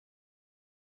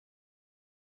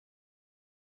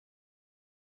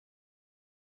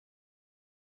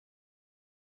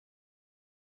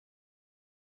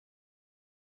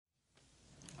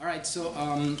All right, so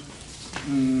I'm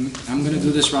going to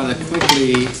do this rather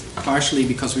quickly, partially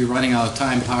because we're running out of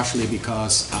time, partially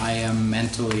because I am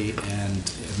mentally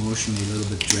and emotionally a little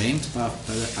bit drained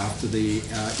after the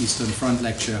Eastern Front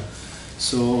lecture.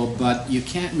 So, but you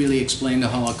can't really explain the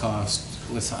Holocaust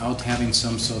without having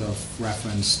some sort of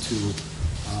reference to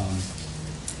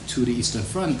the Eastern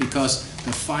Front, because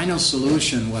the final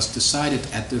solution was decided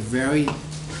at the very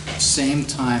same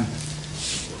time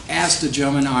as the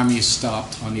German army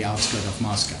stopped on the outskirts of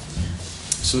Moscow.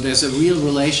 So there's a real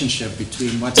relationship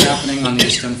between what's happening on the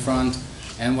Eastern Front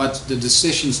and what the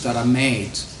decisions that are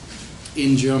made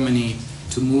in Germany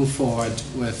to move forward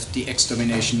with the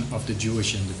extermination of the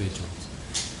Jewish individuals.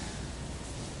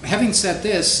 Having said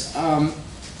this,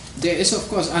 there is of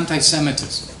course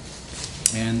anti-Semitism.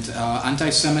 And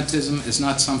anti-Semitism is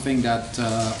not something that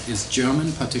is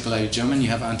German, particularly German. You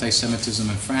have anti-Semitism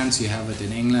in France, you have it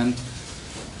in England.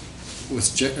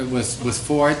 With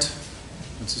Ford,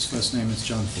 what's his first name? It's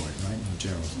John Ford, right? No,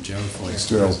 Gerald. Gerald Ford.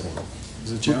 Gerald Ford.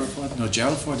 Is it Gerald Ford? No,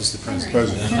 Gerald Ford is the president.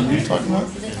 President. Who are you talking about?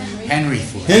 Henry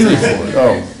Ford. Henry Ford.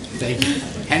 Oh. Thank you.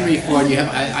 Henry Ford. You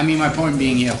have. I mean, my point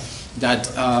being here that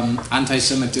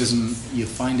anti-Semitism, you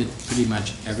find it pretty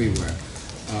much everywhere.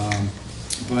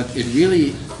 But it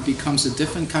really becomes a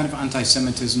different kind of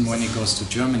anti-Semitism when it goes to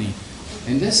Germany.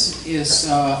 And this is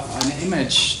an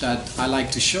image that I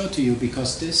like to show to you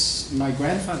because my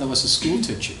grandfather was a school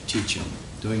teacher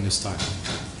during this time.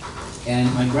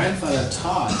 And my grandfather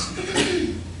taught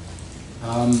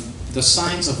the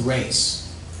science of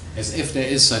race, as if there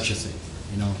is such a thing.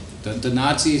 You know, the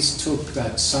Nazis took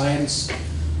that science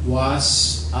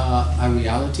was a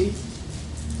reality,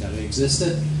 that it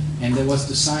existed, and there was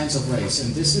the science of race.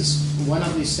 And this is one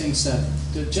of these things that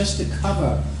just the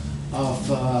cover of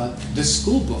the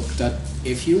school book, that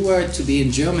if you were to be in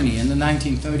Germany in the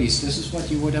 1930s, this is what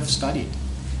you would have studied.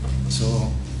 So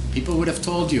people would have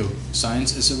told you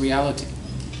science is a reality.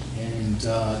 And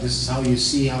this is how you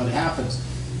see how it happens.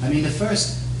 I mean,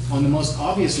 on the most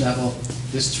obvious level,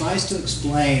 this tries to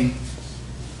explain,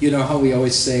 you know, how we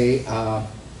always say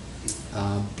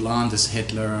blonde as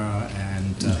Hitler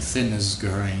and thin as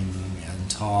Goering and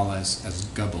tall as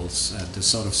Goebbels, this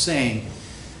sort of saying.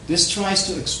 This tries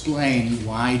to explain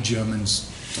why Germans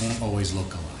don't always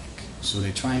look alike. So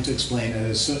they're trying to explain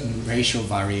a certain racial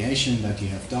variation, that you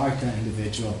have darker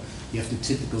individual, you have the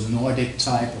typical Nordic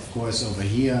type, of course, over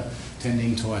here,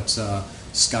 tending towards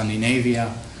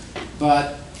Scandinavia.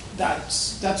 But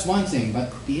that's one thing.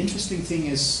 But the interesting thing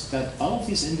is that all of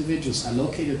these individuals are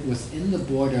located within the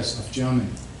borders of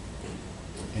Germany.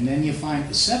 And then you find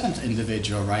a seventh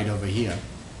individual right over here.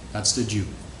 That's the Jew.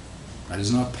 That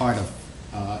is not part of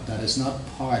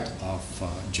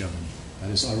Germany.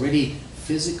 That is already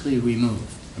physically removed.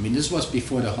 I mean, this was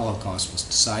before the Holocaust was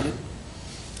decided.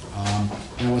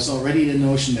 There was already the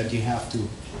notion that you have to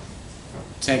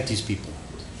take these people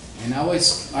out. And I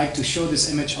always like to show this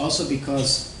image also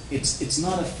because it's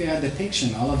not a fair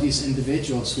depiction. All of these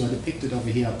individuals who are depicted over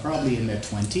here are probably in their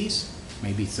 20s,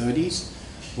 maybe 30s.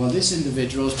 Well, this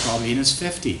individual is probably in his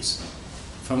 50s.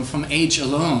 From age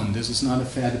alone, this is not a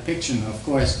fair depiction. Of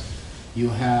course, you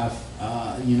have,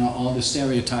 you know, all the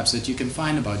stereotypes that you can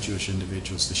find about Jewish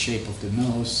individuals, the shape of the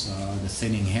nose, the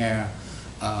thinning hair,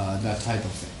 that type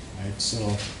of thing, right?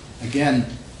 So, again,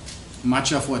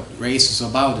 much of what race is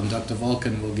about, and Dr.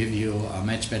 Volkan will give you a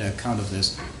much better account of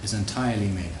this, is entirely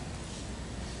made up.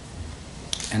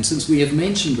 And since we have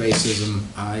mentioned racism,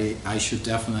 I should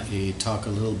definitely talk a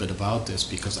little bit about this,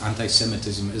 because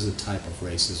anti-Semitism is a type of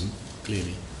racism,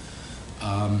 clearly.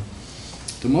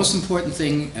 The most important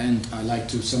thing, and I like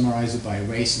to summarize it by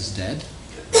race is dead.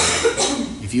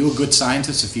 If you're a good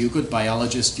scientist, if you're a good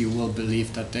biologist, you will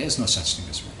believe that there is no such thing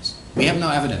as race. We have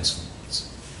no evidence for this.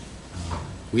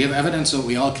 We have evidence that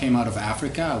we all came out of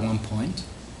Africa at one point,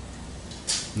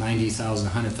 90,000,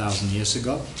 100,000 years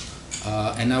ago,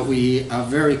 and that we are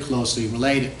very closely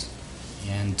related,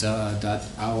 and that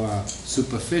our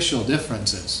superficial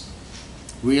differences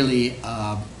really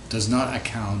does not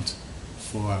account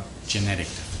for genetic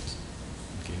difference,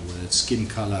 okay, whether it's skin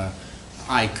color,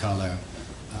 eye color,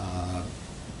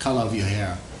 color of your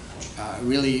hair.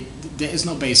 Really, there is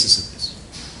no basis of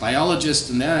this. Biologists,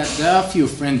 and there are a few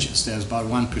fringes, there's about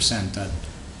 1% that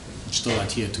still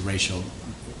adhere to racial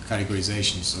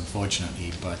categorizations,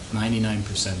 unfortunately, but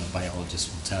 99% of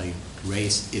biologists will tell you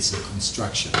race is a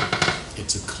construction.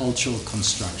 It's a cultural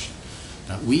construction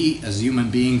that we, as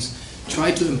human beings,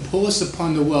 try to impose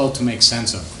upon the world to make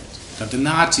sense of it. That the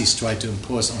Nazis tried to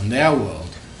impose on their world,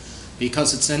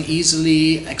 because it's then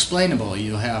easily explainable.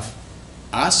 You have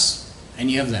us and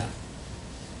you have them.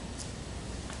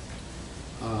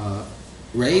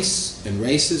 race and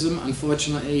racism,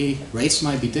 unfortunately, race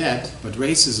might be dead, but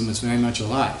racism is very much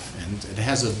alive, and it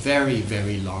has a very,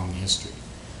 very long history.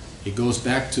 It goes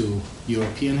back to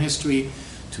European history,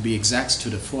 to be exact, to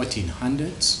the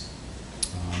 1400s.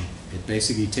 It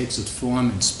basically takes its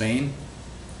form in Spain,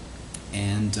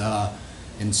 and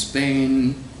in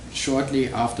Spain, shortly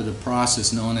after the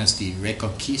process known as the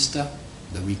Reconquista,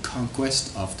 the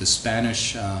reconquest of the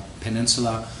Spanish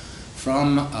peninsula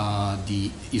from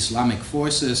the Islamic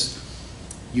forces,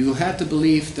 you had to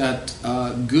believe that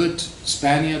good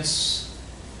Spaniards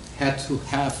had to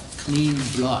have clean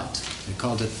blood. They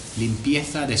called it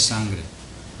limpieza de sangre.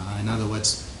 In other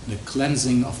words, the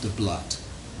cleansing of the blood.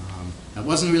 That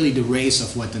wasn't really the race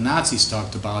of what the Nazis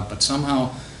talked about, but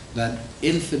somehow that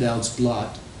infidels'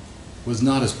 blood was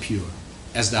not as pure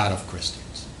as that of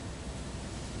Christians.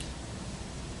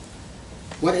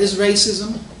 What is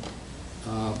racism?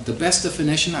 The best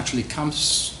definition actually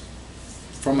comes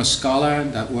from a scholar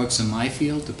that works in my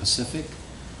field, the Pacific.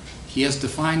 He has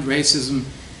defined racism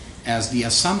as the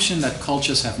assumption that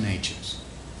cultures have natures.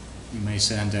 You may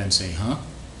stand there and say, huh?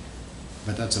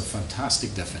 But that's a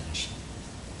fantastic definition.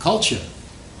 Culture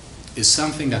is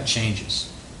something that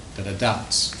changes, that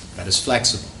adapts, that is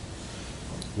flexible.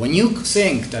 When you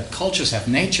think that cultures have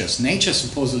natures, nature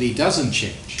supposedly doesn't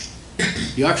change.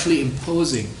 You're actually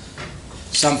imposing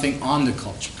something on the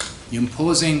culture. You're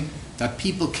imposing that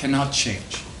people cannot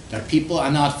change, that people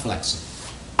are not flexible.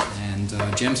 And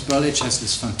James Berlich has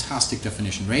this fantastic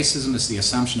definition. Racism is the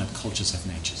assumption that cultures have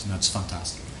natures, and that's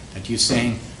fantastic. That you're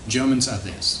saying Germans are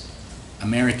this,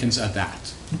 Americans are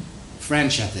that,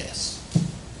 French are this,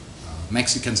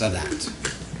 Mexicans are that.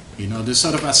 You know, the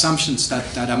sort of assumptions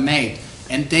that are made,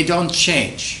 and they don't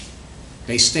change.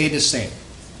 They stay the same.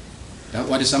 That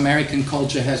what is American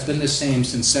culture has been the same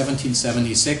since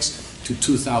 1776 to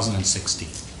 2016.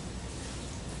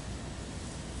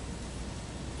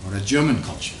 Or that German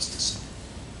culture is the same.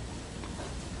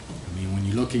 I mean, when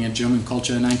you're looking at German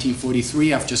culture in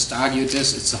 1943, I've just argued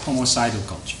this, it's a homicidal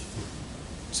culture.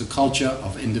 It's a culture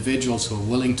of individuals who are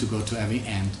willing to go to every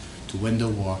end, to win the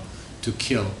war, to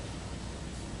kill,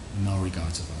 no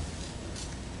regards of others.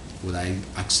 Would I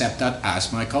accept that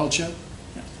as my culture?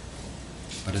 Yeah.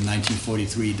 But in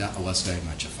 1943, that was very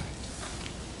much a fact.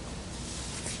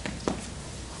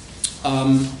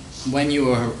 When you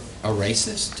are a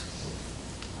racist,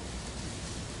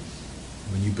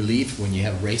 when you believe, when you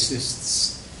have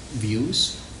racist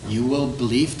views, you will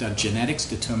believe that genetics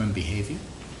determine behavior,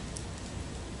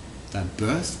 that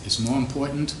birth is more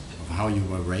important of how you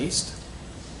were raised,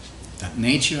 that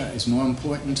nature is more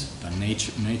important than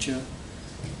nature.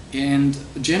 And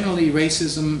generally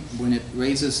racism, when it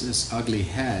raises its ugly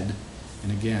head,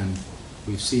 and again,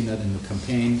 we've seen that in the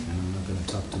campaign, and I'm not going to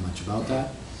talk too much about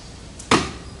that,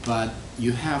 but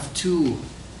you have two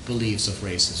beliefs of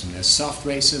racism. There's soft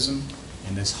racism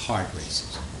and there's hard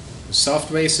racism. The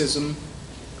soft racism,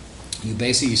 you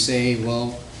basically say,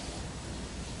 well,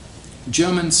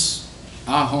 Germans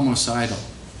are homicidal,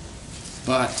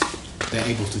 but they're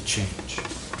able to change.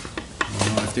 You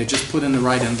know, if they're just put in the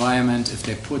right environment, if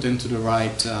they're put into the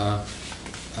right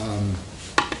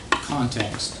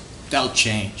context, they'll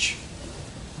change.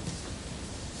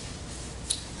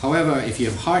 However, if you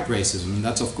have hard racism, and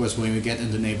that's of course when we get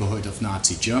in the neighborhood of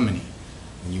Nazi Germany,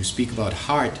 when you speak about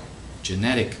hard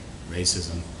genetic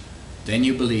racism, then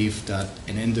you believe that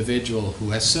an individual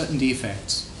who has certain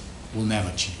defects will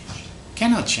never change,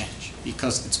 cannot change,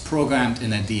 because it's programmed in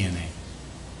their DNA.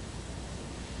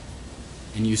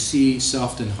 And you see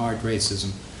soft and hard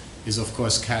racism is of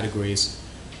course categories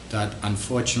that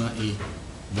unfortunately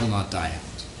will not die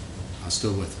out, are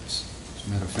still with us. As a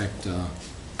matter of fact,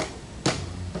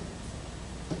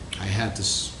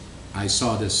 I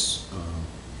saw this,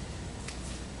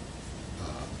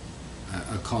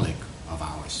 a colleague of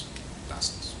ours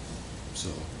does this. So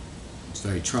it's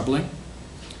very troubling,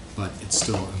 but it's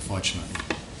still unfortunately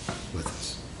with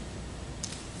us.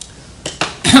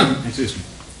 Excuse me.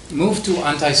 Move to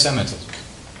anti-Semitism,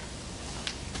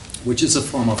 which is a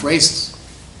form of racism,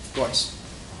 of course.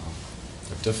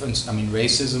 The difference, I mean,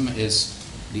 racism is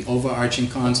the overarching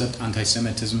concept,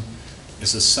 anti-Semitism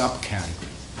is a subcategory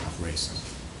of racism.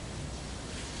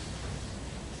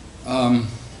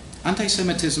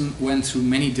 Anti-Semitism went through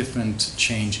many different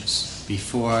changes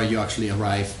before you actually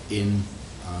arrive in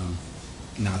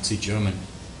Nazi Germany.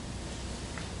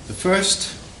 The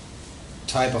first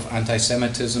type of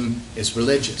anti-Semitism is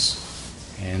religious,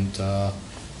 and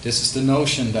this is the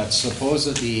notion that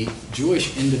supposedly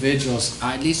Jewish individuals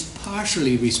are at least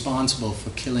partially responsible for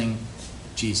killing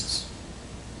Jesus.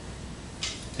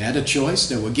 They had a choice,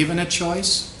 they were given a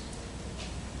choice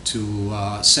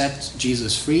to set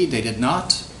Jesus free. They did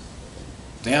not.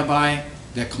 Thereby,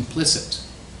 they're complicit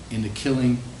in the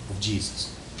killing of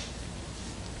Jesus.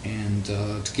 And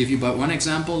to give you but one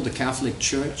example, the Catholic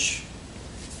Church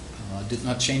did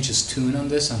not change its tune on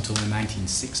this until the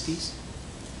 1960s.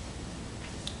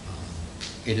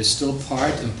 It is still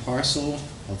part and parcel,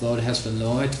 although it has been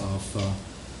lowered, of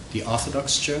the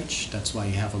Orthodox Church. That's why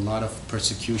you have a lot of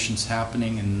persecutions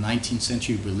happening in the 19th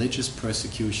century, religious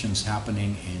persecutions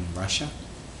happening in Russia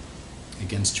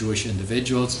against Jewish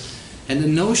individuals. And the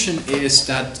notion is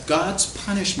that God's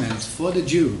punishment for the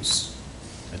Jews,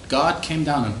 that God came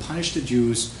down and punished the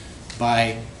Jews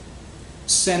by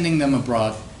sending them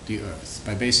abroad the earth,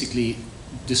 by basically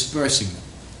dispersing them,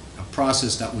 a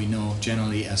process that we know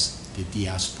generally as the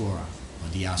diaspora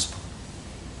or diaspora.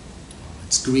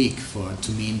 It's Greek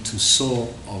to mean to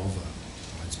sow over.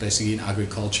 It's basically an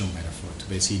agricultural metaphor, to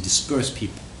basically disperse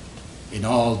people in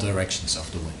all directions of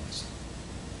the winds.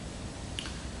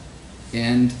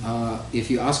 And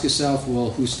if you ask yourself,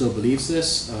 well, who still believes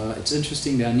this? It's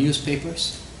interesting, there are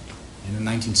newspapers in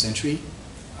the 19th century,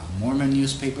 Mormon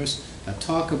newspapers, that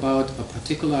talk about a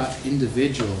particular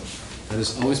individual that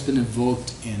has always been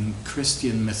invoked in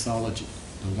Christian mythology,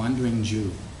 the Wandering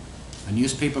Jew. A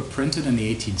newspaper printed in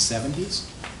the 1870s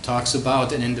talks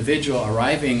about an individual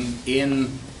arriving in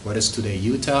what is today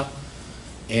Utah,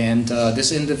 and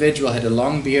this individual had a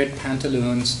long beard,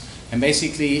 pantaloons, and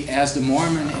basically as the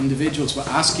Mormon individuals were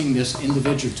asking this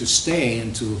individual to stay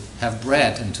and to have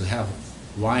bread and to have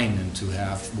wine and to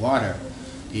have water,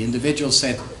 the individual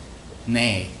said,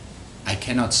 "Nay, I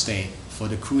cannot stay, for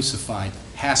the crucified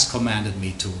has commanded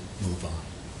me to move on."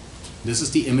 This is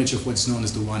the image of what's known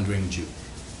as the Wandering Jew.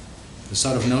 The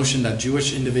sort of notion that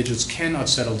Jewish individuals cannot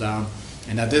settle down,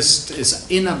 and that this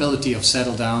inability of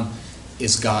settle down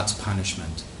is God's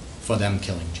punishment for them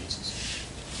killing Jesus.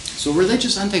 So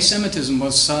religious anti-Semitism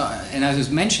was, and as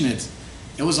I mentioned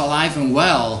it was alive and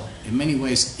well in many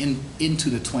ways into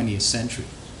the 20th century.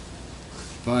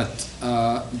 But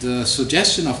the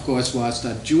suggestion, of course, was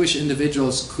that Jewish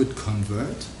individuals could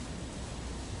convert.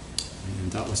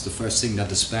 And that was the first thing that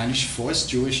the Spanish forced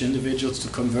Jewish individuals to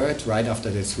convert right after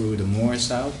they threw the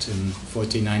Moors out in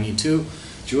 1492.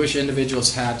 Jewish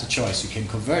individuals had the choice. You can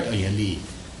convert or you leave.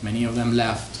 Many of them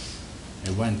left.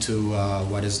 They went to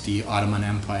what is the Ottoman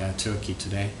Empire, Turkey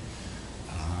today.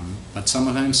 But some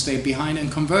of them stayed behind and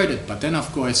converted. But then,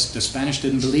 of course, the Spanish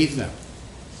didn't believe them,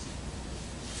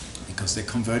 because they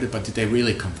converted, but did they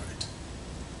really convert?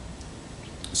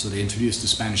 So they introduced the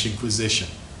Spanish Inquisition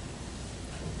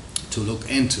to look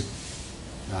into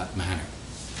that matter.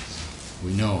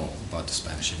 We know about the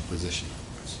Spanish Inquisition,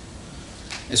 of course.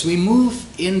 As we move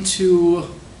into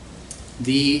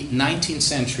the 19th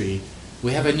century,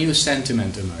 we have a new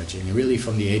sentiment emerging, really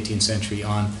from the 18th century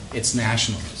on. It's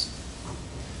nationalism.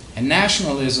 And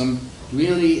nationalism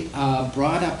really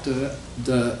brought up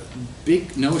the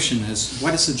big notion as,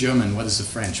 what is a German, what is a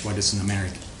French, what is an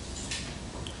American?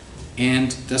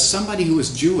 And does somebody who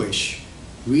is Jewish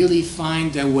really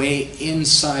find their way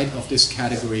inside of this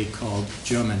category called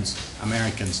Germans,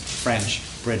 Americans, French,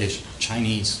 British,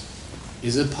 Chinese?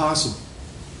 Is it possible?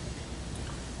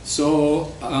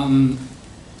 So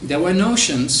there were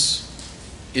notions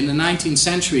in the 19th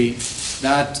century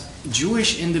that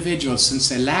Jewish individuals, since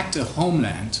they lacked a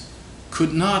homeland,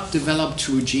 could not develop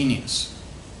true genius.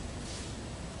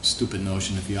 Stupid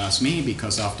notion if you ask me,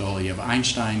 because after all you have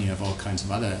Einstein, you have all kinds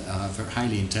of other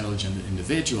highly intelligent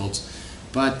individuals.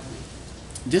 But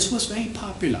this was very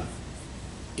popular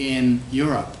in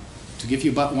Europe. To give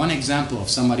you but one example of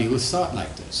somebody who thought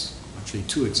like this, actually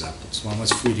two examples. One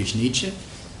was Friedrich Nietzsche,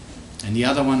 and the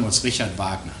other one was Richard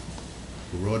Wagner,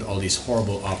 who wrote all these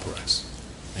horrible operas.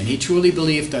 And he truly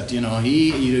believed that, you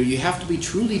have to be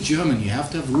truly German, you have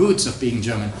to have roots of being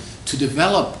German to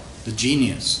develop the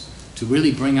genius, to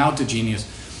really bring out the genius.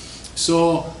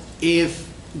 So if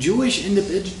Jewish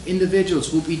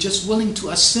individuals would be just willing to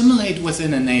assimilate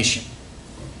within a nation,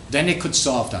 then they could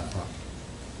solve that problem.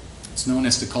 It's known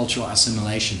as the cultural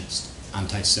assimilationist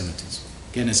anti-Semitism.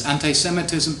 Again, it's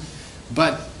anti-Semitism,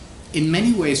 but in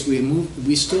many ways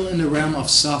we're still in the realm of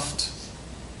soft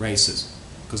racism.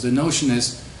 Because the notion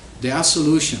is there are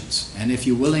solutions, and if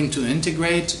you're willing to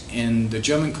integrate in the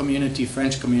German community,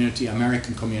 French community,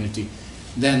 American community,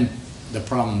 then the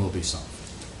problem will be solved.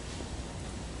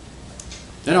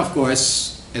 Then, of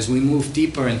course, as we move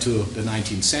deeper into the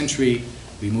 19th century,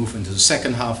 we move into the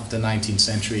second half of the 19th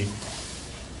century,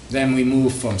 then we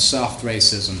move from soft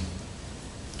racism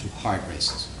to hard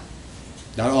racism.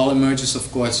 That all emerges,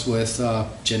 of course, with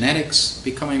genetics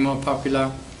becoming more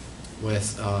popular,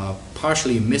 with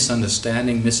partially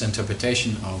misunderstanding,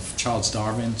 misinterpretation of Charles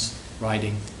Darwin's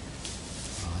writing,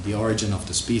 The Origin of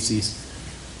the Species.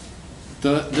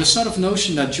 The sort of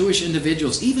notion that Jewish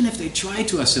individuals, even if they try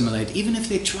to assimilate, even if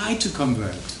they try to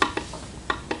convert,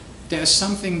 there's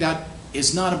something that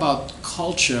is not about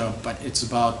culture, but it's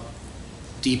about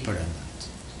deeper than that.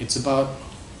 It's about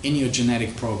in your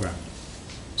genetic program.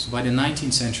 So by the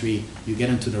 19th century, you get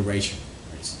into the racial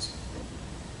racism.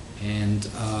 And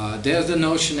there the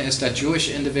notion is that Jewish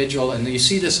individual, and you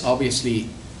see this obviously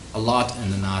a lot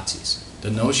in the Nazis, the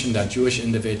notion that Jewish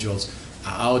individuals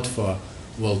are out for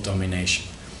world domination.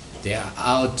 They are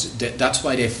out, that's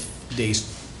why they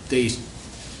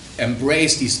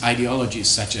embrace these ideologies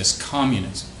such as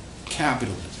communism,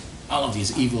 capitalism, all of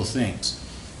these evil things,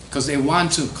 because they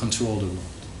want to control the world.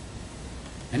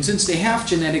 And since they have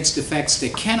genetics defects, they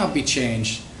cannot be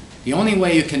changed. The only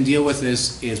way you can deal with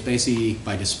this is basically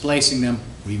by displacing them,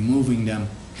 removing them,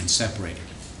 and separating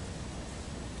them.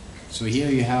 So here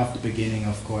you have the beginning,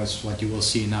 of course, what you will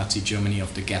see in Nazi Germany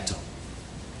of the ghetto.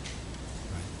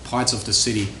 Right? Parts of the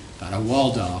city that are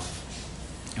walled off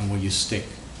and where you stick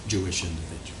Jewish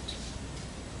individuals.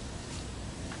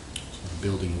 So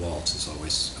building walls is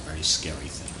always a very scary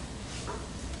thing.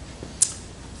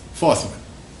 Fourth one,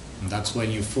 and that's when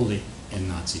you're fully in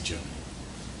Nazi Germany.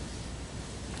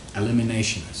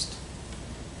 Eliminationist.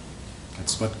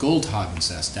 That's what Goldhagen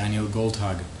says, Daniel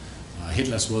Goldhagen,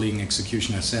 Hitler's willing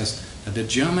executioner, says that the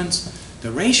Germans,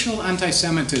 the racial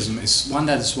anti-Semitism is one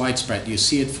that is widespread. You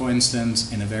see it, for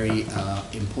instance, in a very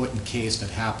important case that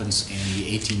happens in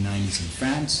the 1890s in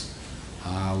France,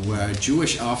 where a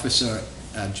Jewish officer,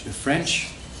 a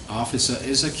French officer,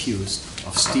 is accused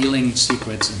of stealing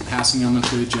secrets and passing them on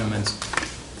to the Germans,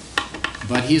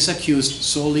 but he is accused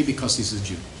solely because he's a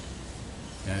Jew.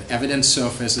 Evidence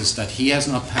surfaces that he has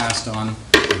not passed on,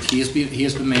 that he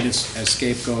has been made a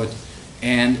scapegoat,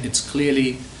 and it's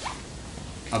clearly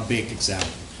a big example,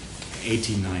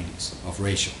 1890s, of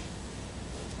racial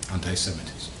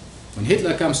anti-Semitism. When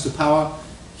Hitler comes to power,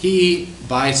 he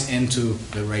buys into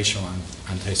the racial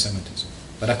anti-Semitism.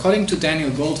 But according to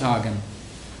Daniel Goldhagen,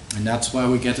 and that's why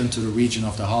we get into the region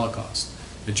of the Holocaust,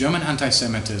 the German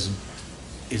anti-Semitism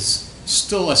is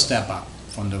still a step up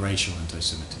from the racial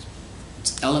anti-Semitism.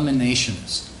 It's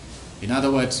eliminationist. In other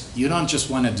words, you don't just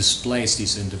want to displace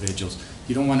these individuals,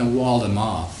 you don't want to wall them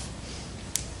off,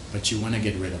 but you want to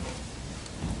get rid of them.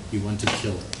 You want to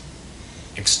kill them,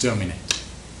 exterminate.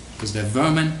 Because they're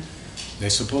vermin, they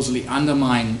supposedly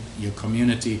undermine your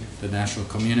community, the national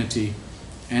community,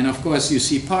 and of course you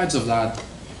see parts of that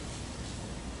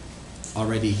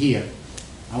already here.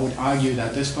 I would argue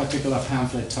that this particular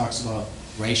pamphlet talks about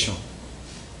racial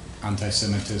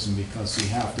anti-Semitism because we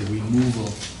have the removal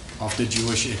of the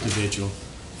Jewish individual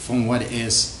from what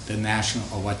is the national,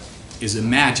 or what is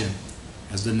imagined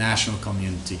as the national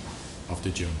community of the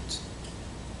Germans.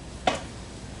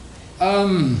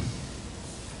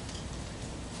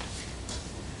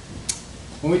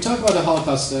 When we talk about the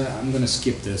Holocaust, I'm going to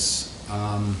skip this.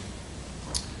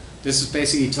 This is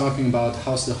basically talking about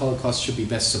how the Holocaust should be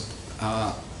best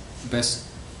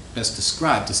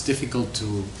described. It's difficult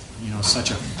to,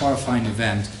 such a horrifying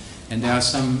event, and there are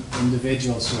some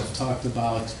individuals who have talked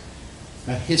about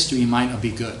that history might not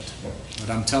be good. But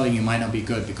I'm telling you, might not be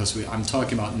good because I'm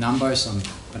talking about numbers,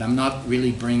 but I'm not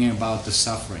really bringing about the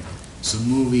suffering. So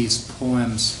movies,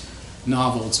 poems,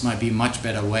 novels might be a much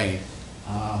better way.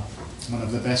 One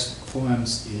of the best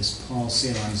poems is Paul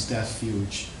Celan's Death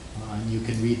Fugue. And you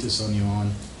can read this on your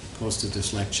own, posted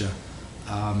this lecture.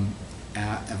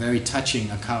 A very touching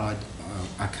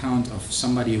account of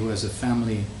somebody who has a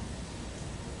family,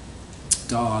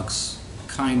 dogs,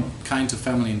 kind to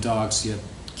family and dogs, yet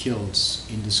kills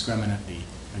indiscriminately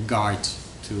a guard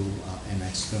to an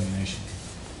extermination.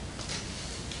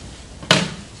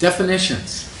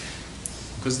 Definitions,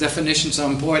 because definitions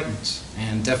are important,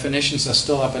 and definitions are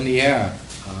still up in the air.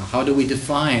 How do we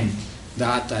define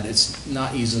that it's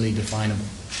not easily definable?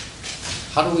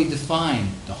 How do we define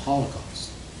the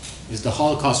Holocaust? Is the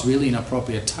Holocaust really an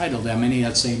appropriate title? There are many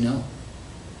that say no.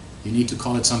 You need to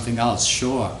call it something else.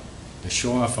 Shoah, the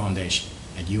Shoah Foundation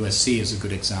at USC is a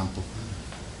good example.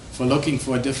 For looking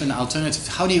for a different alternative,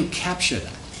 how do you capture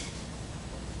that?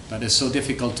 That is so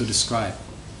difficult to describe.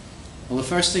 Well, the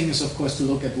first thing is, of course, to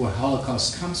look at where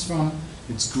Holocaust comes from.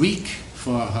 It's Greek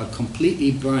for a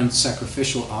completely burnt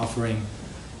sacrificial offering.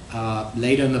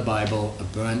 Later in the Bible, a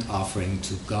burnt offering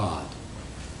to God.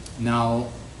 Now,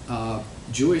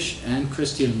 Jewish and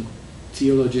Christian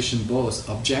theologians both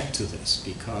object to this,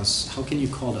 because how can you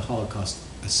call the Holocaust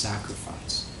a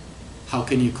sacrifice? How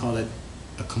can you call it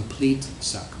a complete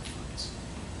sacrifice?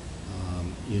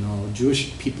 you know,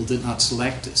 Jewish people did not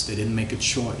select this. They didn't make a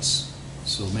choice.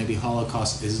 So maybe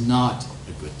Holocaust is not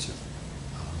a good term.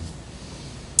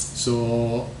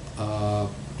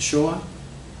 Shoah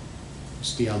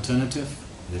is the alternative.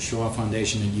 The Shoah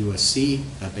Foundation at USC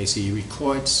that basically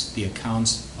records the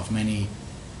accounts of many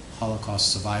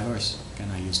Holocaust survivors.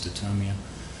 Again, I use the term here.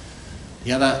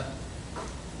 The other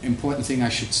important thing I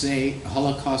should say,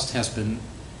 Holocaust has been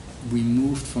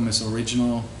removed from its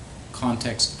original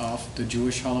context of the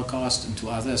Jewish Holocaust into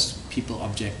others. People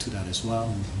object to that as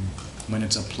well. When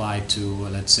it's applied to,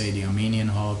 let's say, the Armenian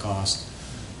Holocaust,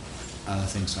 other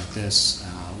things like this.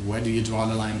 Where do you draw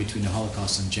the line between the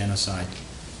Holocaust and genocide?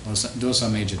 Those are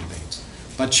major debates.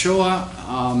 But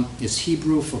Shoah is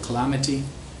Hebrew for calamity,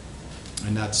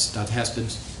 and that has been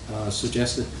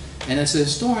suggested. And as a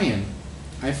historian,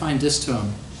 I find this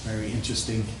term very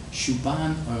interesting,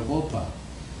 Shuban Europa.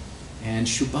 And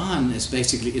Shuban is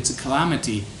basically, it's a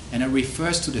calamity, and it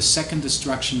refers to the second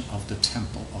destruction of the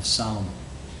Temple of Solomon,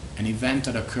 an event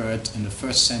that occurred in the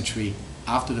 1st century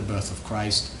after the birth of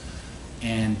Christ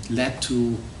and led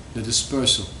to the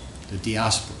dispersal, the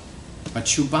diaspora. But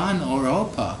Shuban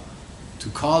Europa, to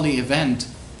call the event,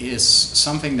 is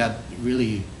something that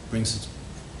really brings it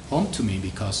home to me,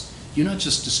 because you're not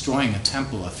just destroying a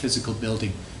temple, a physical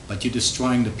building, but you're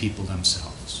destroying the people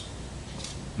themselves.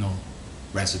 No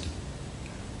residue.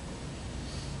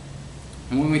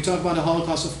 And when we talk about the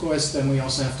Holocaust, of course, then we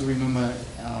also have to remember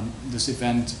this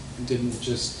event didn't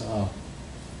just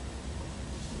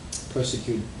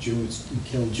persecute Jews and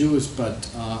kill Jews, but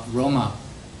Roma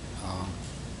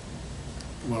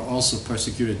were also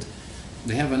persecuted.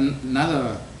 They have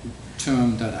another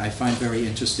term that I find very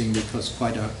interesting because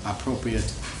quite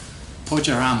appropriate,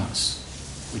 pogeramos,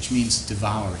 which means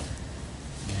devouring.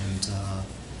 And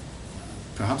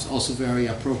perhaps also very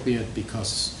appropriate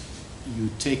because you're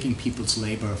taking people's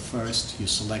labor first, you're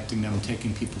selecting them,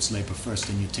 taking people's labor first,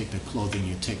 and you take their clothing,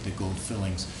 you take their gold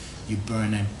fillings, you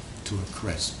burn them to a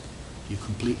crisp. You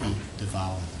completely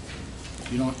devour them.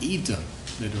 You don't eat them,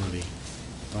 literally,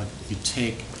 but you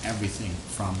take everything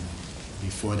from them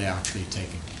before they're actually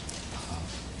taken,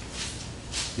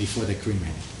 before they're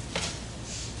cremated.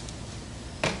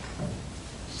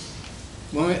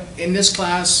 In this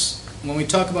class, when we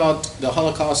talk about the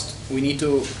Holocaust, we need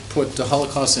to put the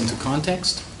Holocaust into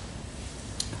context.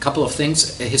 A couple of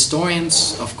things.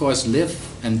 Historians, of course, live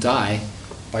and die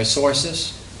by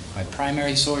sources, by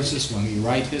primary sources. When we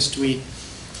write history,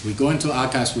 we go into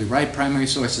archives, we write primary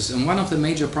sources. And one of the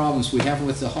major problems we have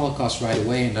with the Holocaust right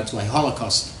away, and that's why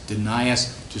Holocaust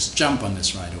deniers just jump on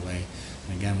this right away.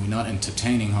 And again, we're not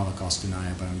entertaining Holocaust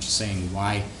denier, but I'm just saying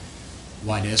why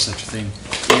there's such a thing,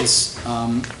 is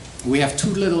we have too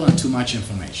little and too much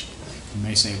information. You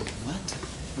may say, what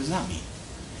does that mean?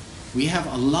 We have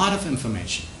a lot of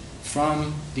information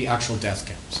from the actual death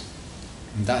camps.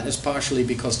 And that is partially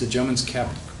because the Germans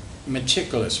kept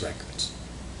meticulous records.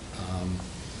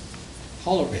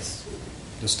 Hollerith,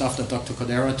 the stuff that Dr.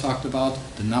 Cordero talked about,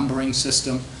 the numbering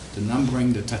system, the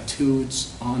numbering, the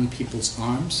tattoos on people's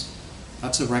arms,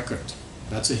 that's a record.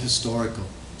 That's a historical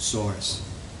source.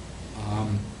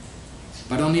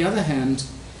 But on the other hand,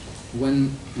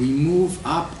 when we move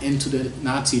up into the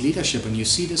Nazi leadership, and you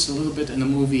see this a little bit in the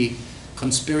movie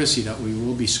Conspiracy that we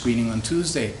will be screening on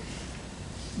Tuesday,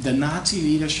 the Nazi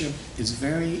leadership is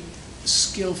very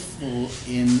skillful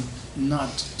in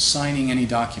not signing any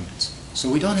documents. So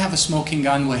we don't have a smoking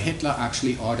gun where Hitler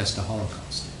actually orders the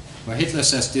Holocaust, where Hitler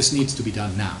says this needs to be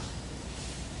done now.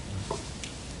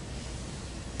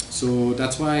 So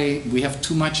that's why we have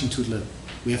too much and too little.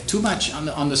 We have too much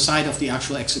on the side of the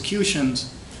actual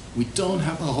executions. We don't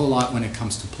have a whole lot when it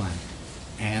comes to planning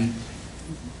and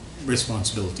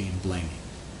responsibility and blaming.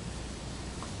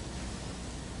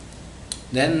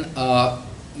 Then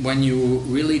when you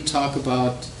really talk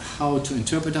about how to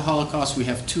interpret the Holocaust, we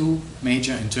have two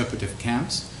major interpretive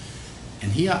camps.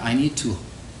 And here I need to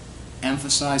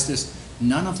emphasize this.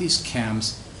 None of these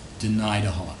camps deny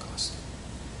the Holocaust.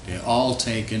 They're all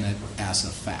taken as a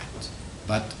fact.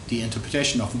 But the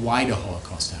interpretation of why the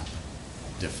Holocaust happened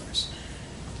differs.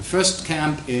 The first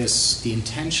camp is the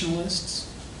intentionalists,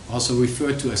 also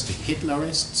referred to as the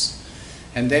Hitlerists.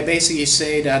 And they basically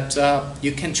say that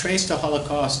you can trace the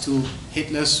Holocaust to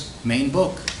Hitler's main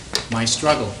book, My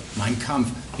Struggle, Mein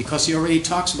Kampf, because he already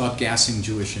talks about gassing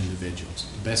Jewish individuals.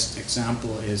 The best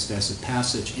example is there's a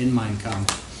passage in Mein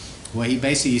Kampf where he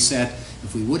basically said,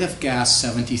 if we would have gassed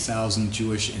 70,000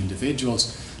 Jewish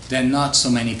individuals, then not so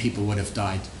many people would have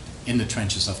died in the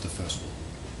trenches of the First World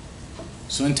War.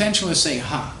 So intentionalists say,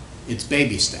 it's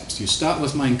baby steps. You start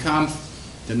with Mein Kampf,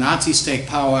 the Nazis take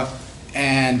power,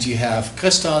 and you have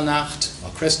Kristallnacht,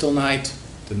 or Crystal Night,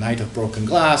 the night of broken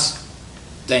glass,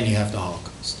 then you have the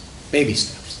Holocaust. Baby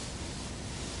steps.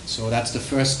 So that's the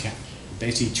first camp. It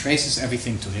basically traces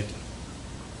everything to Hitler.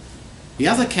 The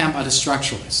other camp are the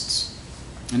structuralists.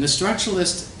 And the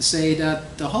structuralists say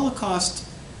that the Holocaust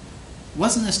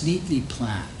wasn't as neatly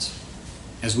planned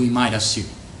as we might assume.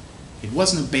 It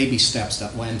wasn't a baby steps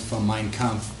that went from Mein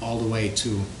Kampf all the way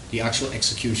to the actual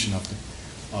execution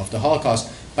of the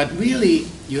Holocaust, but really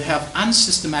you have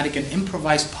unsystematic and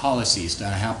improvised policies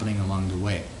that are happening along the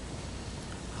way.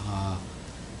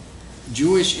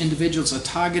 Jewish individuals are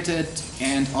targeted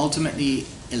and ultimately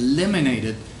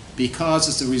eliminated because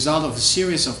it's the result of a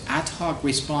series of ad hoc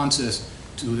responses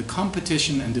to the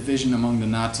competition and division among the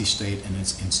Nazi state and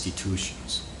its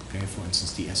institutions. Okay, for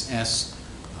instance, the SS,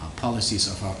 policies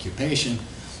of occupation.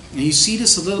 And you see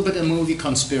this a little bit in the movie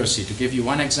Conspiracy. To give you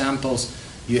one example,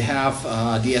 you have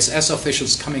the SS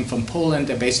officials coming from Poland.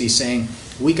 They're basically saying,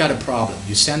 we got a problem.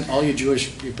 You send all your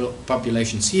Jewish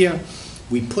populations here.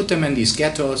 We put them in these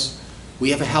ghettos.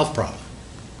 We have a health problem.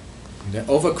 They're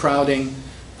overcrowding.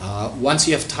 Once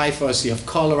you have typhus, you have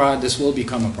cholera, this will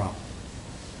become a problem.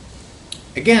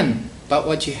 Again, but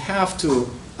what you have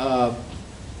to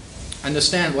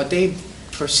understand, what they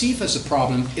perceive as a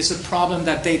problem is a problem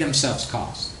that they themselves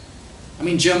caused. I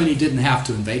mean, Germany didn't have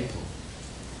to invade Poland.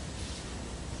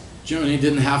 Germany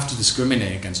didn't have to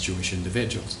discriminate against Jewish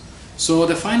individuals. So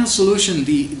the final solution,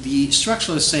 the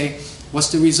structuralists say,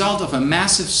 was the result of a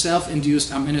massive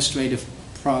self-induced administrative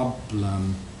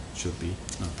problem, should be,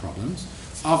 not problems,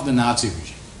 of the Nazi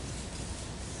regime.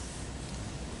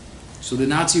 So the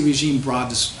Nazi regime brought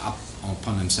this up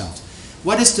upon themselves.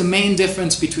 What is the main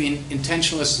difference between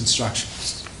intentionalists and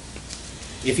structuralists?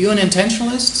 If you're an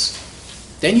intentionalist,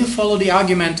 then you follow the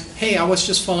argument, hey, I was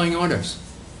just following orders.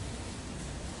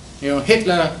 You know,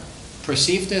 Hitler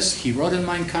perceived this, he wrote in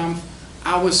Mein Kampf,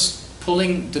 I was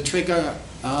pulling the trigger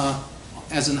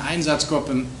as an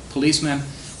Einsatzgruppen policeman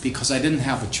because I didn't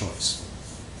have a choice.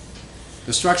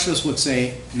 The structuralists would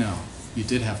say, no, you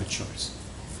did have a choice.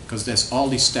 Because there's all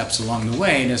these steps along the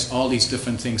way, there's all these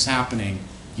different things happening,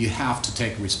 you have to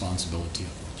take responsibility of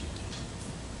what you did.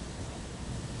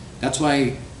 That's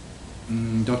why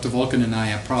Dr. Volkan and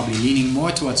I are probably leaning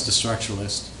more towards the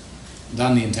structuralist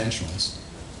than the intentionalist.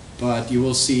 But you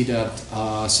will see that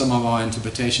some of our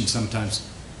interpretations sometimes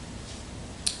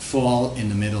fall in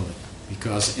the middle.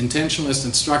 Because intentionalist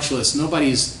and structuralist,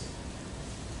 nobody's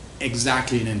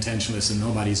exactly an intentionalist and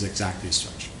nobody's exactly a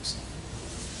structuralist.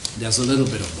 There's a little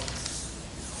bit of both.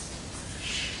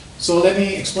 So let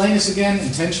me explain this again.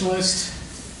 Intentionalist,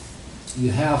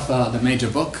 you have the major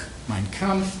book, Mein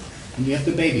Kampf, and you have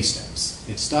the baby steps.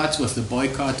 It starts with the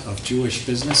boycott of Jewish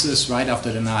businesses right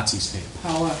after the Nazis take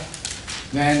power.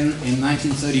 Then in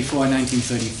 1934 and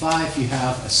 1935 you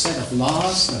have a set of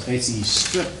laws that basically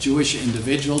strip Jewish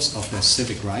individuals of their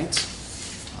civic rights.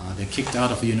 They're kicked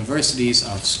out of universities,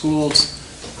 out of schools,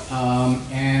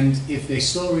 and if they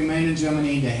still remain in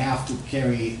Germany they have to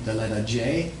carry the letter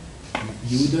J,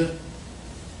 Jude,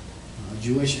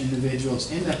 Jewish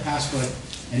individuals, in their passport,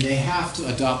 and they have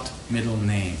to adopt middle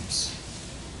names.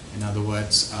 In other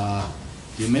words,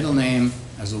 your middle name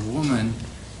as a woman,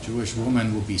 Jewish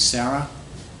woman, will be Sarah,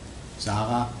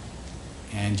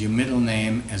 and your middle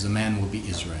name as a man will be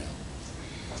Israel.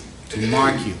 To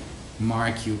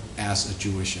mark you as a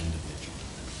Jewish individual.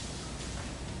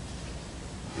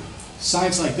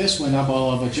 Signs like this went up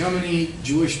all over Germany.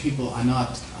 Jewish people are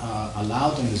not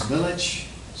allowed in this village.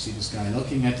 See this guy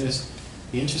looking at this.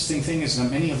 The interesting thing is that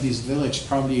many of these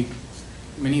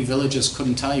many villages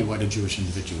couldn't tell you what a Jewish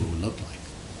individual would look like.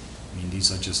 I mean,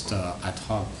 these are just ad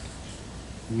hoc,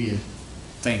 weird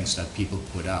things that people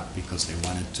put up because they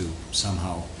wanted to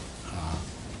somehow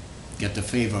get the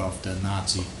favor of the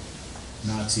Nazi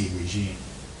regime.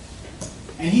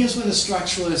 And here's where the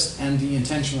structuralist and the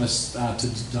intentionalist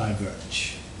to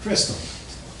diverge. Crystal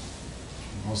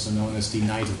Night, also known as the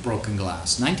Night of Broken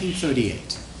Glass,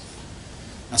 1938.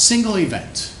 A single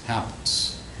event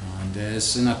happens. And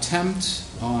there's an attempt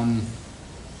on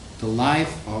the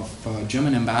life of a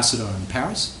German ambassador in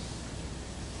Paris.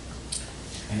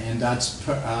 And that's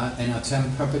an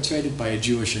attempt perpetrated by a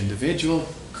Jewish individual.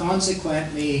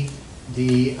 Consequently,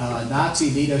 the Nazi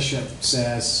leadership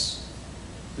says,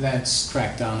 let's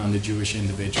crack down on the Jewish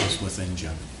individuals within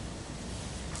Germany.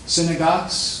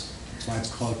 Synagogues, that's why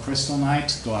it's called Crystal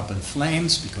Night, go up in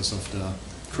flames because of the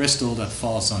crystal that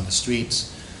falls on the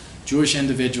streets. Jewish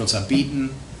individuals are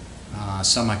beaten,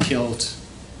 some are killed,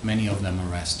 many of them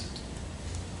arrested.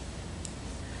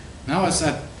 Now it's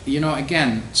that,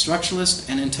 again, structuralists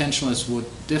and intentionalists would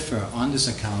differ on this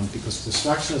account because the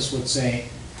structuralists would say,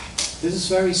 this is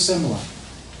very similar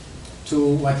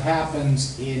to what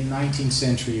happens in 19th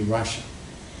century Russia.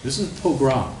 This is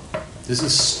pogrom. This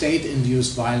is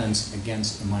state-induced violence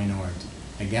against a minority,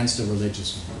 against a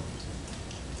religious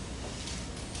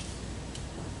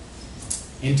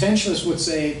minority. Intentionalists would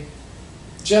say,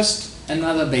 just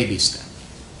another baby step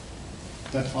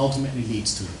that ultimately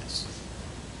leads to this.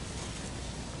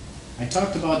 I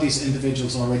talked about these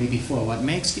individuals already before. What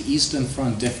makes the Eastern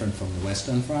Front different from the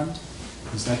Western Front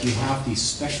is that you have these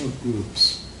special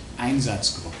groups,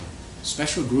 Einsatzgruppen,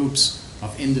 special groups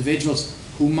of individuals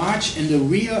who march in the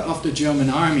rear of the German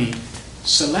army,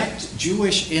 select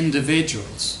Jewish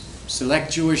individuals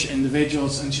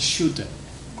and just shoot them.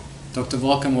 Dr.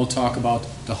 Volkan will talk about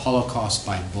the Holocaust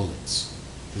by bullets.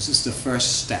 This is the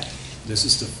first step. This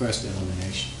is the first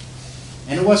elimination.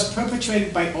 And it was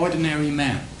perpetrated by ordinary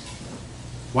men.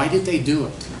 Why did they do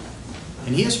it?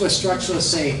 And here's where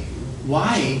structuralists say,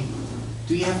 why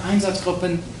do you have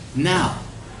Einsatzgruppen now?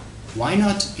 Why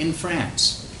not in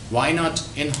France? Why not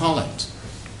in Holland?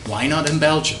 Why not in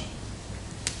Belgium?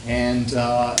 And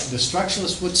the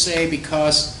structuralists would say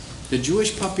because the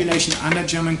Jewish population under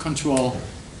German control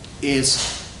is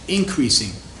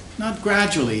increasing, not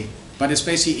gradually, but it's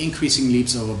basically increasing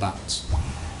leaps over bounds.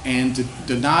 And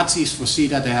the Nazis foresee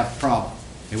that they have a problem.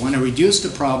 They want to reduce the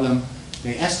problem.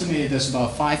 They estimated there's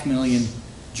about 5 million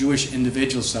Jewish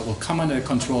individuals that will come under their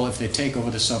control if they take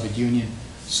over the Soviet Union,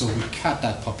 so we cut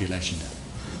that population down.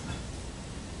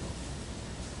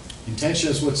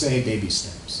 Intentionalists would say baby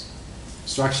steps.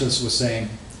 Structuralists were saying,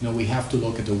 no, we have to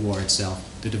look at the war itself,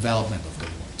 the development of the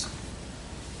war itself.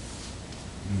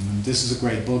 This is a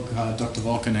great book. Dr.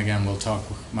 Volkan again will talk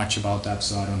much about that,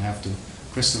 so I don't have to.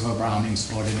 Christopher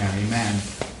Browning's Ordinary Man.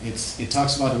 It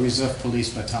talks about a reserve police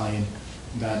battalion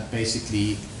that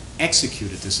basically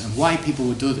executed this, and why people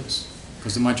would do this.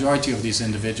 Because the majority of these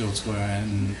individuals were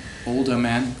older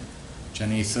men,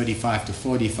 generally 35 to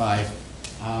 45.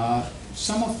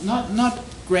 Some of not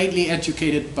greatly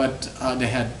educated, but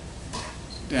they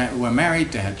were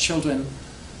married, they had children,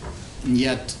 and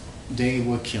yet they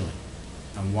were killing.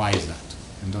 And why is that?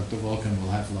 And Dr. Volkan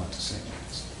will have a lot to say about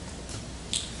this.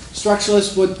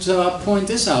 Structuralists would point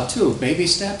this out too. Baby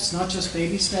steps, not just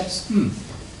baby steps.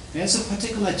 There's a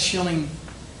particular chilling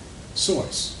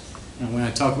source. And when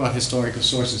I talk about historical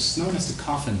sources, it's known as the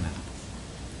coffin map.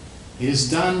 It is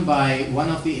done by one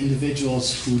of the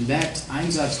individuals who led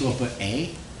Einsatzgruppe A.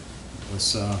 It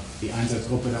was the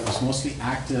Einsatzgruppe that was mostly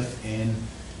active in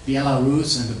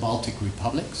Belarus and the Baltic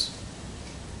republics.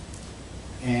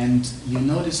 And you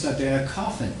notice that there are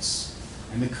coffins.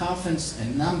 And the coffins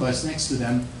and numbers next to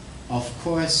them, of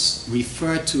course,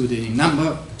 refer to the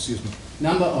number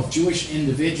of Jewish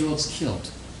individuals killed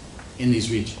in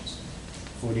these regions.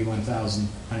 41,000,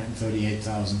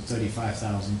 138,000,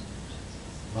 35,000,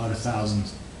 about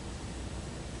 1,000.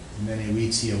 And then it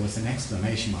reads here with an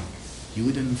exclamation mark,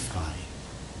 Judenfrei,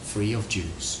 free of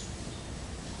Jews.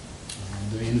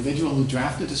 The individual who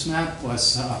drafted this map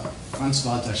was Franz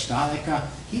Walter Stahlecker.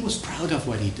 He was proud of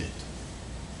what he did.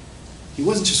 He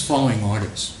wasn't just following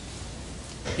orders.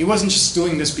 He wasn't just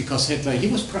doing this because Hitler, he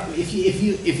was proud.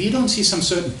 If you don't see some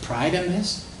certain pride in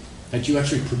this, that you're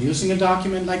actually producing a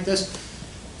document like this,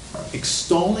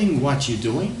 extolling what you're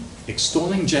doing,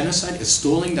 extolling genocide,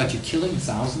 extolling that you're killing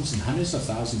thousands and hundreds of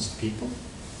thousands of people.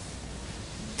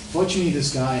 Fortunately,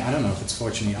 this guy, I don't know if it's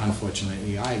fortunately,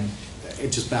 unfortunately,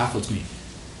 it just baffles me.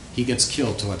 He gets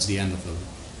killed towards the end of the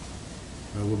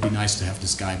war. It would be nice to have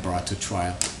this guy brought to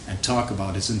trial and talk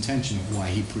about his intention of why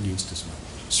he produced this map.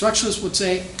 Structuralists would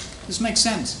say, this makes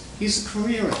sense. He's a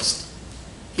careerist.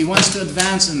 He wants to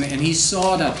advance, and he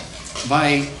saw that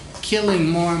by killing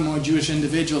more and more Jewish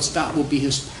individuals, that will be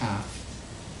his path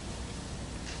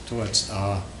towards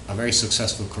a very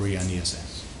successful career in the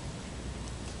SS.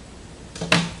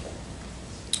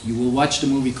 You will watch the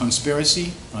movie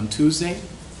Conspiracy on Tuesday.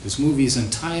 This movie is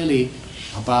entirely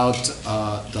about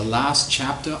the last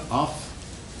chapter of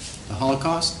the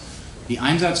Holocaust. The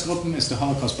Einsatzgruppen is the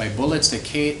Holocaust by bullets. They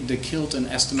killed an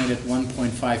estimated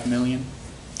 1.5 million.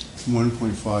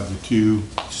 1.5 to 2,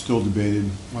 still debated.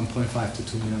 1.5 to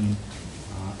 2 million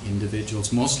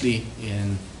individuals, mostly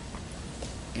in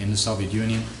the Soviet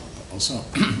Union, but also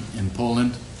in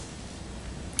Poland.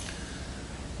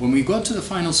 When we go to the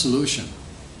final solution,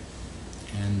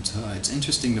 and it's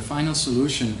interesting, the final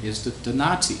solution is that the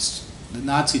Nazis, the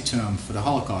Nazi term for the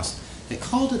Holocaust, they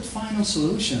called it final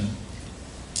solution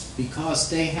because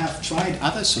they have tried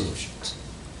other solutions.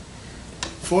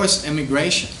 Forced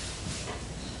immigration.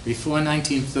 Before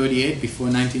 1938, before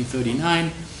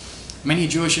 1939, many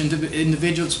Jewish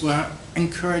individuals were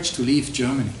encouraged to leave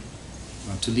Germany,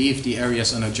 or to leave the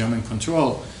areas under German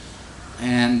control.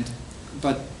 And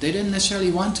but they didn't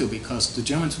necessarily want to, because the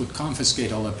Germans would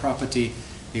confiscate all their property.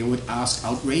 They would ask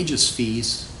outrageous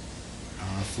fees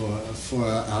for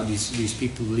these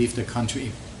people to leave the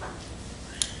country.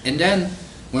 And then,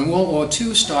 when World War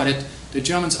II started, the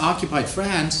Germans occupied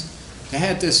France. They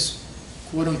had this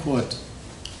quote-unquote,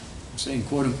 I'm saying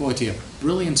quote-unquote here,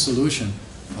 brilliant solution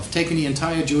of taking the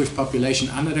entire Jewish population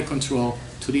under their control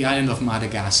to the island of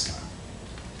Madagascar.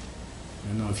 I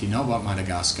don't know if you know about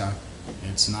Madagascar.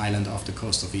 It's an island off the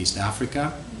coast of East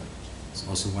Africa. It's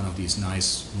also one of these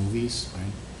nice movies,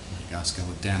 right? Madagascar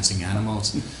with dancing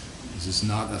animals. This is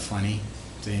not a funny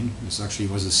thing. This actually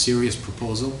was a serious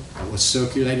proposal that was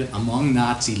circulated among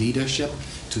Nazi leadership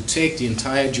to take the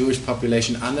entire Jewish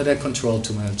population under their control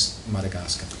to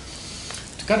Madagascar.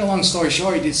 To cut a long story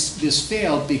short, this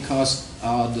failed because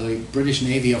the British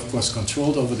Navy, of course,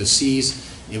 controlled over the seas.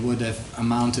 It would have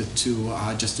amounted to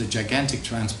just a gigantic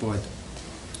transport.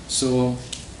 So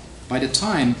by the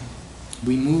time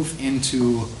we move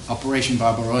into Operation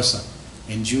Barbarossa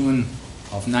in June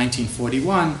of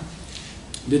 1941,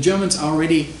 the Germans are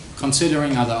already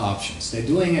considering other options. They're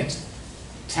doing it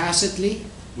tacitly,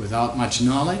 without much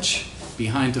knowledge,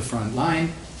 behind the front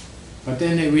line, but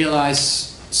then they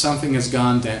realize something has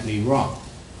gone deadly wrong.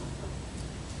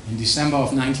 In December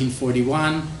of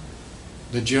 1941,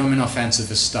 the German offensive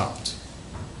is stopped.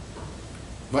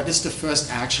 What is the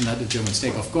first action that the Germans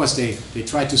take? Of course, they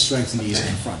try to strengthen the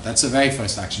Eastern Front. That's the very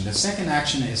first action. The second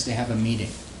action is they have a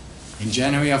meeting in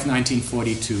January of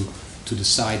 1942 to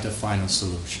decide the final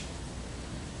solution,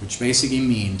 which basically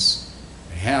means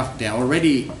they're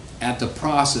already at the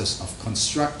process of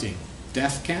constructing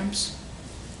death camps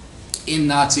in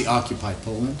Nazi-occupied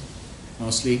Poland,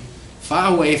 mostly,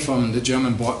 far away from the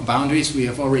German boundaries. We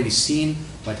have already seen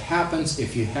what happens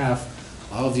if you have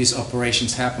all of these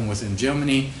operations happen within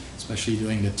Germany, especially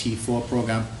during the T4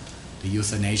 program, the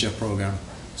euthanasia program.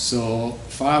 So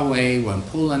far away, we're in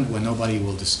Poland, where nobody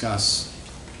will discuss,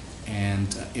 and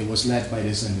it was led by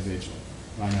this individual,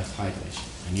 Reinhard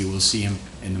Heydrich, and you will see him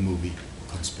in the movie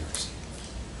Conspiracy.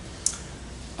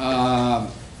 All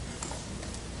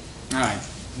right,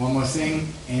 one more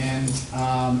thing, and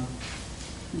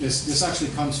this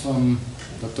actually comes from,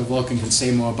 Dr. Volkin can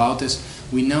say more about this.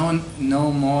 We know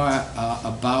more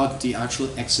about the actual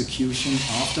execution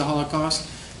of the Holocaust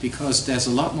because there's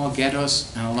a lot more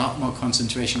ghettos and a lot more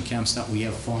concentration camps that we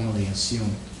have formally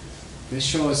assumed. This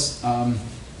shows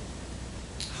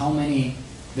how many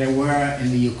there were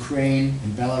in the Ukraine,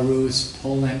 in Belarus,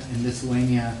 Poland, and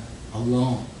Lithuania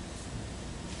alone.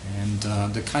 And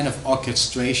the kind of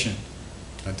orchestration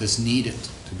that is needed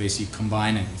to basically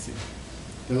combine everything.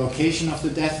 The location of the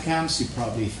death camps, you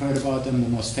probably heard about them. The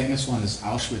most famous one is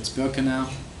Auschwitz-Birkenau.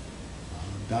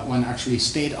 That one actually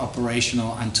stayed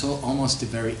operational until almost the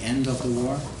very end of the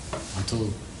war, until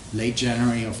late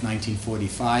January of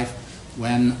 1945,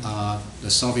 when the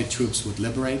Soviet troops would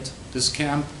liberate this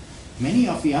camp. Many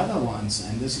of the other ones,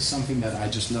 and this is something that I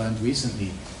just learned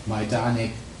recently,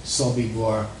 Majdanek,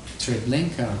 Sobibor,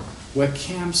 Treblinka, were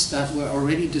camps that were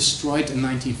already destroyed in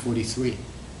 1943.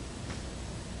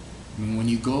 I mean, when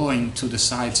you go into the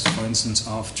sites, for instance,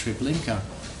 of Treblinka,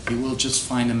 you will just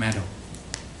find a medal.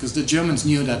 Because the Germans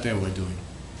knew that they were doing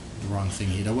the wrong thing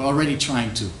here. They were already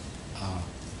trying to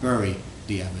bury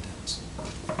the evidence.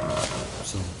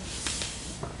 So,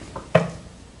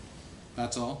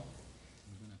 that's all.